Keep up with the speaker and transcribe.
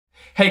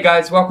Hey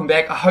guys, welcome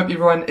back. I hope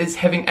everyone is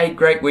having a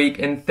great week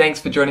and thanks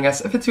for joining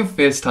us if it's your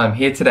first time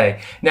here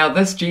today. Now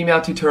this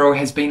Gmail tutorial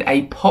has been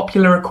a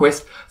popular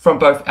request from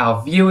both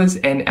our viewers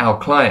and our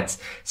clients.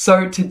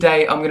 So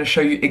today I'm going to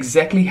show you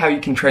exactly how you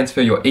can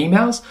transfer your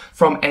emails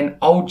from an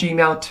old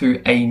Gmail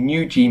to a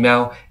new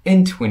Gmail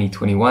in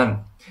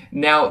 2021.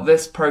 Now,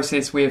 this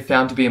process we have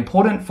found to be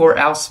important for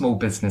our small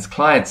business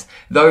clients,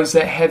 those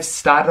that have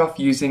started off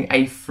using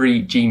a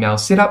free Gmail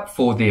setup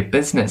for their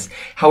business.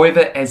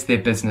 However, as their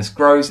business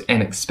grows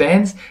and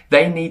expands,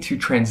 they need to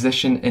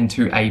transition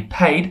into a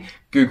paid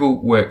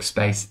Google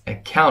Workspace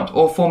account,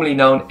 or formerly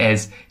known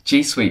as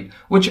G Suite,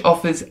 which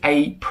offers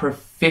a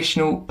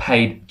professional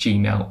paid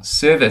Gmail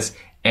service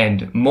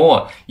and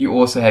more. You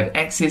also have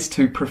access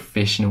to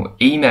professional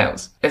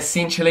emails.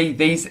 Essentially,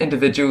 these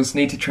individuals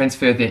need to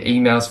transfer their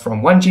emails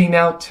from one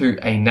Gmail to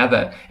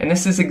another, and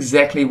this is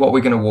exactly what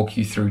we're going to walk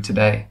you through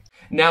today.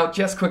 Now,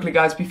 just quickly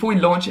guys, before we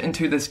launch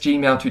into this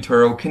Gmail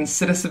tutorial,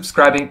 consider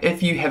subscribing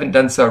if you haven't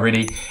done so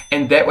already,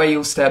 and that way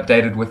you'll stay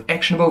updated with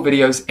actionable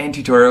videos and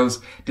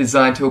tutorials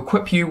designed to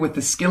equip you with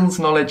the skills,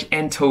 knowledge,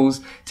 and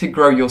tools to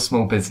grow your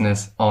small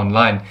business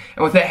online.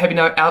 And with that heavy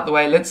note out the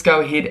way, let's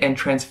go ahead and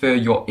transfer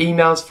your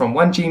emails from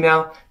one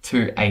Gmail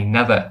to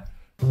another.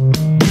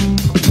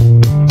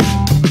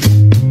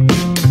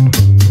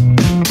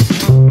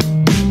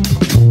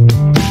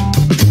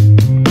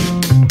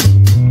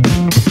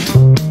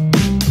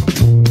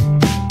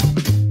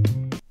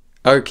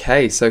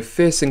 Okay, so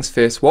first things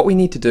first, what we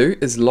need to do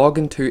is log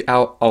into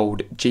our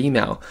old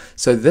Gmail.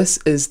 So this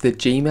is the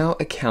Gmail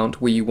account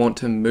where you want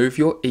to move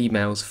your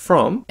emails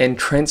from and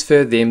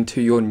transfer them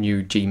to your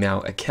new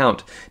Gmail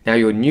account. Now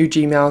your new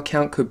Gmail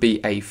account could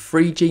be a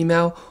free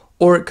Gmail,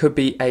 or it could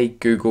be a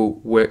Google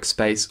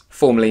Workspace,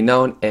 formerly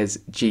known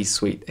as G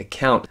Suite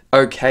account.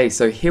 Okay,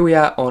 so here we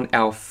are on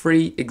our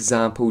free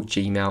example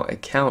Gmail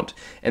account,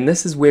 and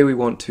this is where we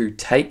want to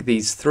take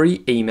these 3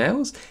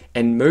 emails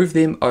and move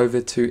them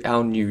over to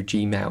our new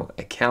Gmail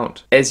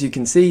account. As you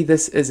can see,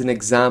 this is an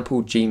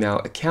example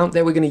Gmail account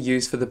that we're going to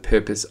use for the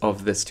purpose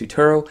of this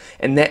tutorial,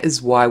 and that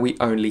is why we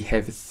only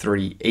have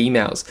 3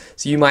 emails.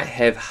 So you might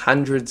have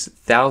hundreds,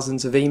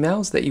 thousands of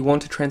emails that you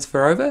want to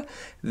transfer over.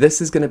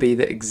 This is going to be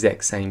the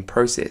exact same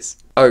process.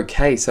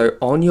 Okay, so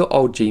on your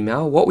old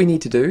Gmail, what we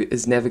need to do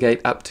is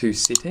navigate up to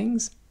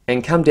Settings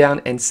and come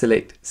down and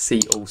select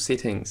See All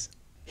Settings.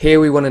 Here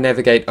we want to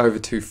navigate over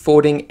to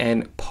Forwarding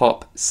and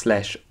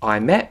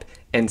POP/IMAP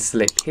and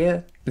select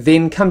here.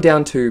 Then come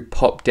down to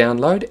POP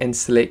Download and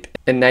select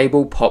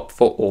Enable POP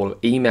for all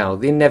email.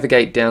 Then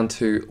navigate down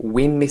to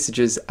When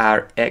messages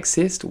are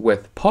accessed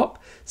with POP,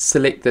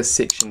 select this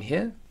section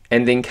here,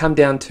 and then come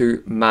down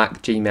to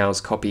Mark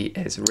Gmail's copy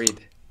as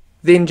read.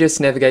 Then just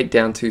navigate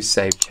down to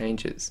Save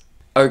Changes.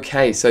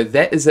 Okay, so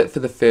that is it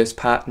for the first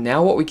part.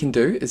 Now what we can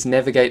do is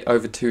navigate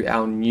over to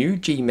our new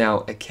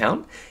Gmail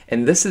account,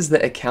 and this is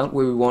the account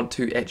where we want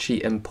to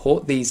actually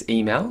import these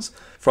emails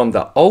from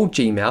the old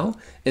Gmail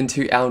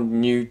into our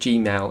new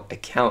Gmail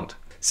account.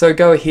 So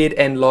go ahead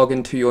and log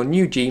into your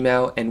new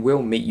Gmail and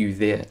we'll meet you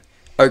there.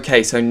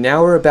 Okay, so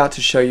now we're about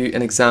to show you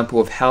an example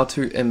of how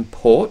to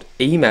import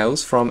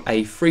emails from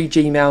a free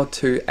Gmail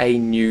to a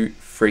new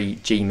free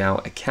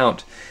Gmail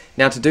account.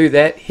 Now to do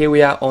that, here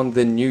we are on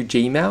the new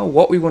Gmail.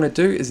 What we want to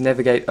do is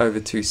navigate over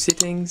to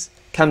Settings,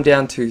 come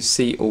down to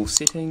See All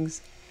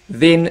Settings,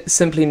 then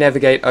simply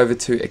navigate over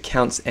to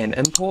Accounts and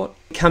Import,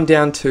 come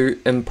down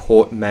to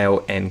Import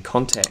Mail and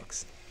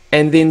Contacts,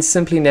 and then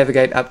simply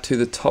navigate up to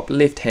the top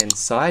left hand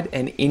side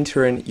and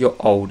enter in your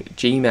old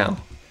Gmail.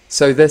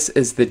 So this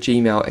is the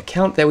Gmail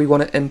account that we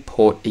want to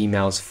import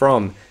emails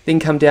from. Then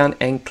come down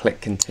and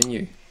click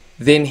Continue.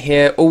 Then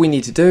here, all we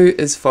need to do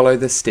is follow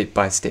the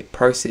step-by-step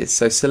process.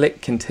 So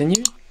select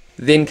Continue,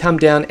 then come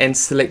down and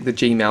select the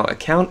Gmail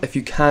account. If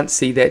you can't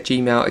see that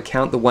Gmail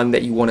account, the one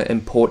that you want to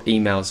import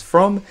emails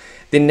from,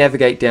 then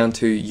navigate down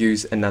to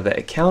Use Another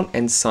Account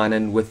and sign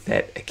in with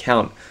that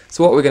account.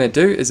 So what we're going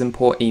to do is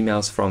import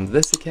emails from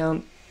this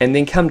account, and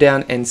then come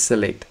down and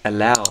select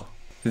Allow.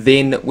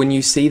 Then when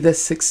you see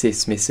this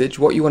success message,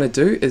 what you want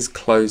to do is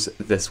close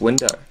this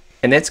window,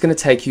 and that's going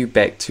to take you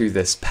back to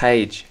this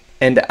page.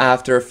 And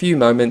after a few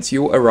moments,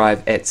 you'll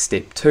arrive at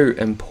step 2,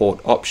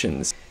 Import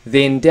Options.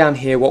 Then down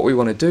here, what we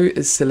want to do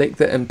is select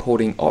the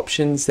importing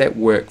options that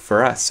work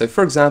for us. So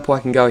for example,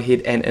 I can go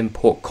ahead and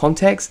import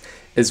contacts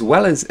as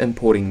well as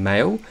importing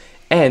mail,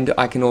 and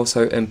I can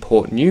also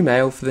import new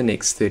mail for the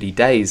next 30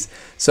 days.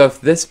 So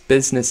if this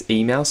business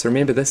email, so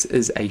remember this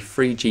is a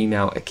free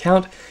Gmail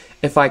account,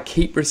 if I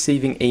keep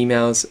receiving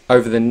emails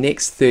over the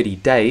next 30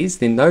 days,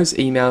 then those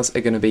emails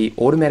are going to be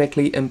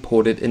automatically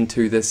imported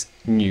into this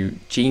new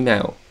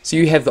Gmail. So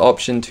you have the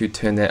option to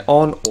turn that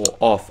on or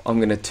off. I'm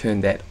going to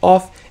turn that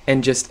off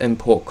and just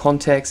import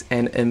contacts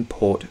and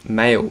import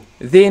mail.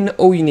 Then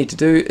all you need to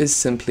do is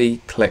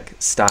simply click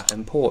Start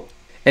Import.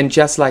 And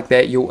just like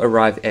that, you'll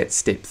arrive at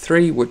step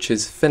 3, which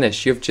is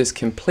finish. You've just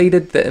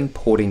completed the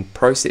importing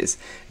process.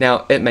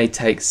 Now, it may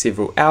take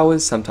several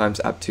hours,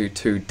 sometimes up to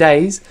 2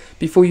 days,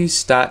 before you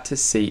start to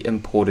see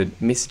imported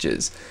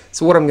messages.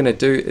 So what I'm going to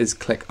do is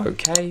click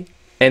OK.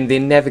 and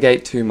then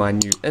navigate to my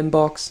new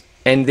inbox,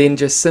 and then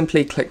just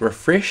simply click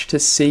refresh to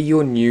see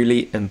your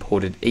newly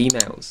imported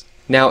emails.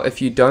 Now,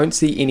 if you don't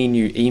see any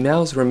new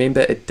emails, remember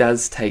it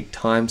does take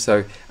time,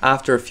 so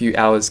after a few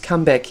hours,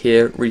 come back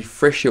here,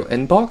 refresh your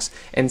inbox,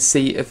 and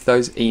see if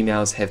those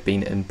emails have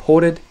been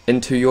imported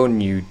into your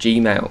new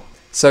Gmail.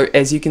 So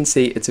as you can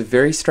see, it's a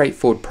very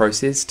straightforward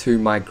process to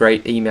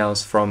migrate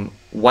emails from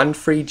one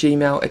free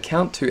Gmail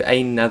account to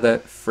another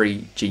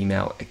free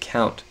Gmail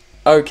account.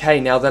 Okay,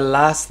 now the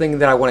last thing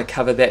that I want to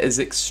cover that is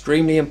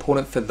extremely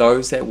important for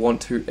those that want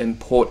to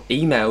import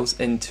emails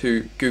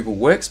into Google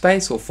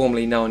Workspace, or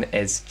formerly known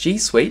as G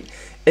Suite,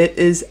 it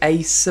is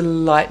a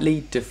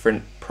slightly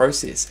different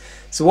process.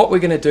 So what we're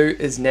going to do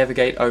is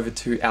navigate over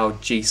to our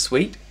G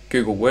Suite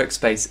Google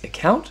Workspace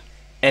account.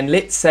 And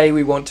let's say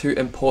we want to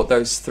import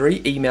those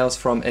 3 emails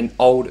from an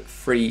old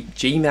free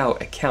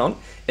Gmail account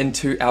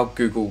into our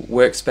Google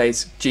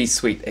Workspace G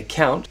Suite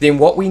account. Then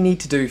what we need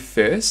to do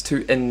first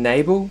to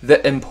enable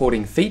the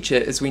importing feature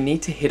is we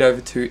need to head over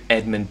to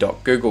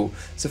admin.google.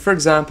 So for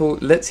example,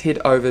 let's head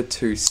over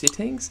to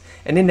settings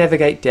and then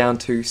navigate down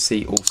to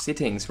see all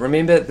settings.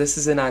 Remember, this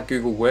is in our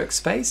Google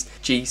Workspace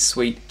G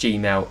Suite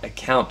Gmail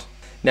account.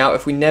 Now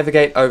if we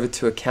navigate over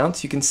to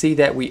accounts, you can see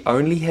that we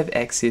only have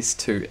access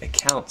to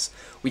accounts.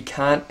 We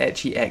can't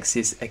actually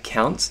access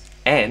accounts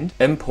and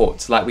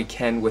imports like we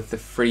can with the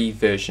free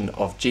version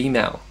of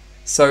Gmail.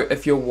 So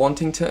if you're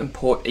wanting to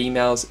import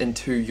emails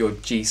into your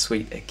G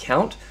Suite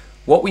account,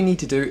 what we need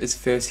to do is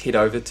first head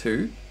over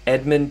to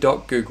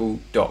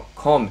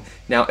admin.google.com.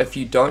 Now if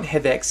you don't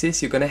have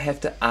access, you're going to have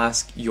to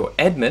ask your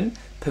admin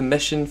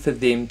permission for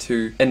them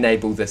to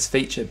enable this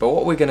feature, but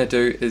what we're going to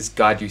do is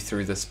guide you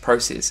through this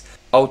process.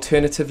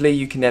 Alternatively,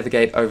 you can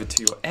navigate over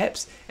to your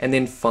apps and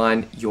then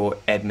find your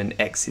admin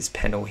access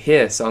panel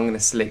here. So I'm going to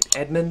select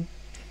admin,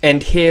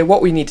 and here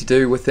what we need to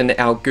do within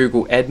our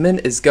Google admin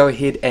is go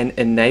ahead and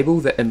enable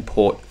the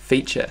import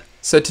feature.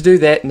 So to do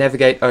that,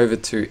 navigate over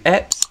to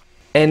apps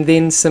and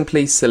then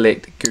simply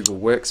select Google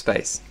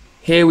Workspace.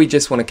 Here we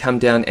just want to come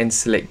down and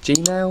select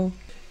Gmail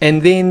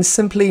and then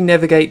simply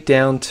navigate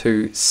down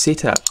to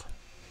setup.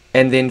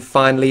 And then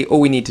finally,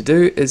 all we need to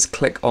do is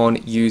click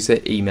on user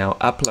email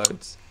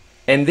uploads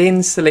and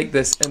then select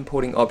this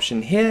importing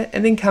option here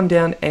and then come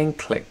down and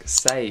click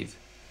save.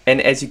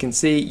 And as you can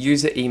see,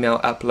 user email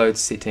upload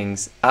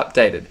settings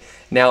updated.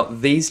 Now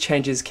these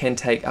changes can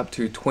take up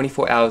to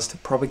 24 hours to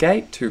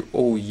propagate to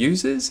all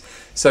users,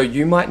 so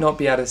you might not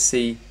be able to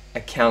see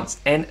accounts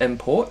and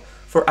import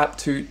for up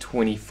to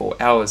 24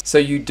 hours, so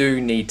you do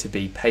need to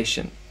be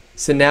patient.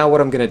 So now what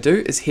I'm going to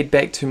do is head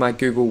back to my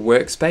Google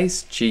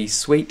Workspace G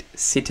Suite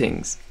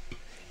settings.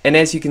 And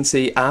as you can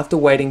see, after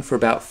waiting for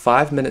about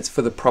 5 minutes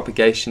for the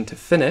propagation to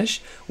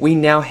finish, we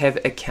now have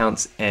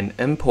accounts and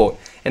import.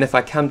 And if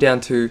I come down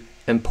to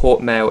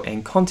import mail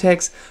and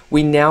contacts,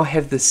 we now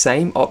have the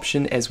same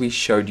option as we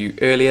showed you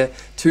earlier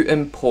to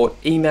import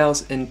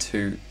emails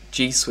into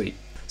G Suite.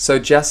 So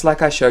just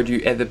like I showed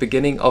you at the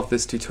beginning of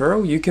this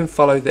tutorial, you can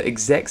follow the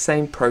exact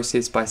same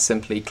process by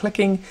simply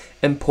clicking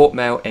import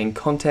mail and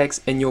contacts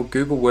in your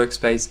Google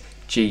Workspace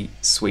G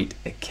Suite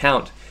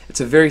account.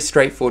 It's a very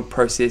straightforward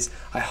process.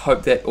 I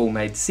hope that all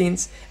made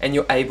sense and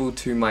you're able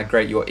to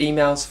migrate your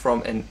emails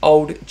from an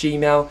old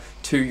Gmail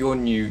to your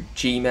new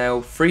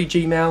Gmail, free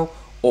Gmail,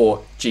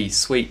 or G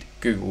Suite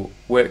Google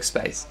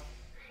Workspace.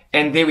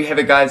 And there we have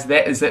it, guys.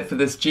 That is it for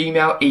this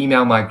Gmail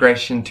email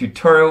migration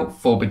tutorial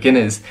for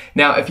beginners.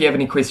 Now, if you have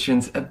any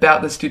questions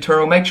about this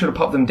tutorial, make sure to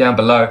pop them down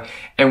below.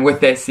 And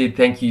with that said,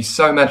 thank you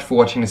so much for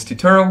watching this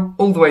tutorial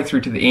all the way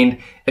through to the end.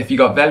 If you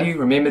got value,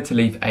 remember to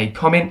leave a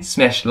comment,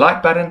 smash the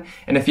like button,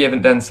 and if you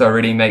haven't done so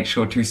already, make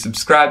sure to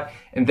subscribe.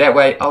 And that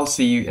way, I'll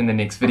see you in the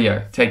next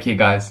video. Take care,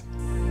 guys.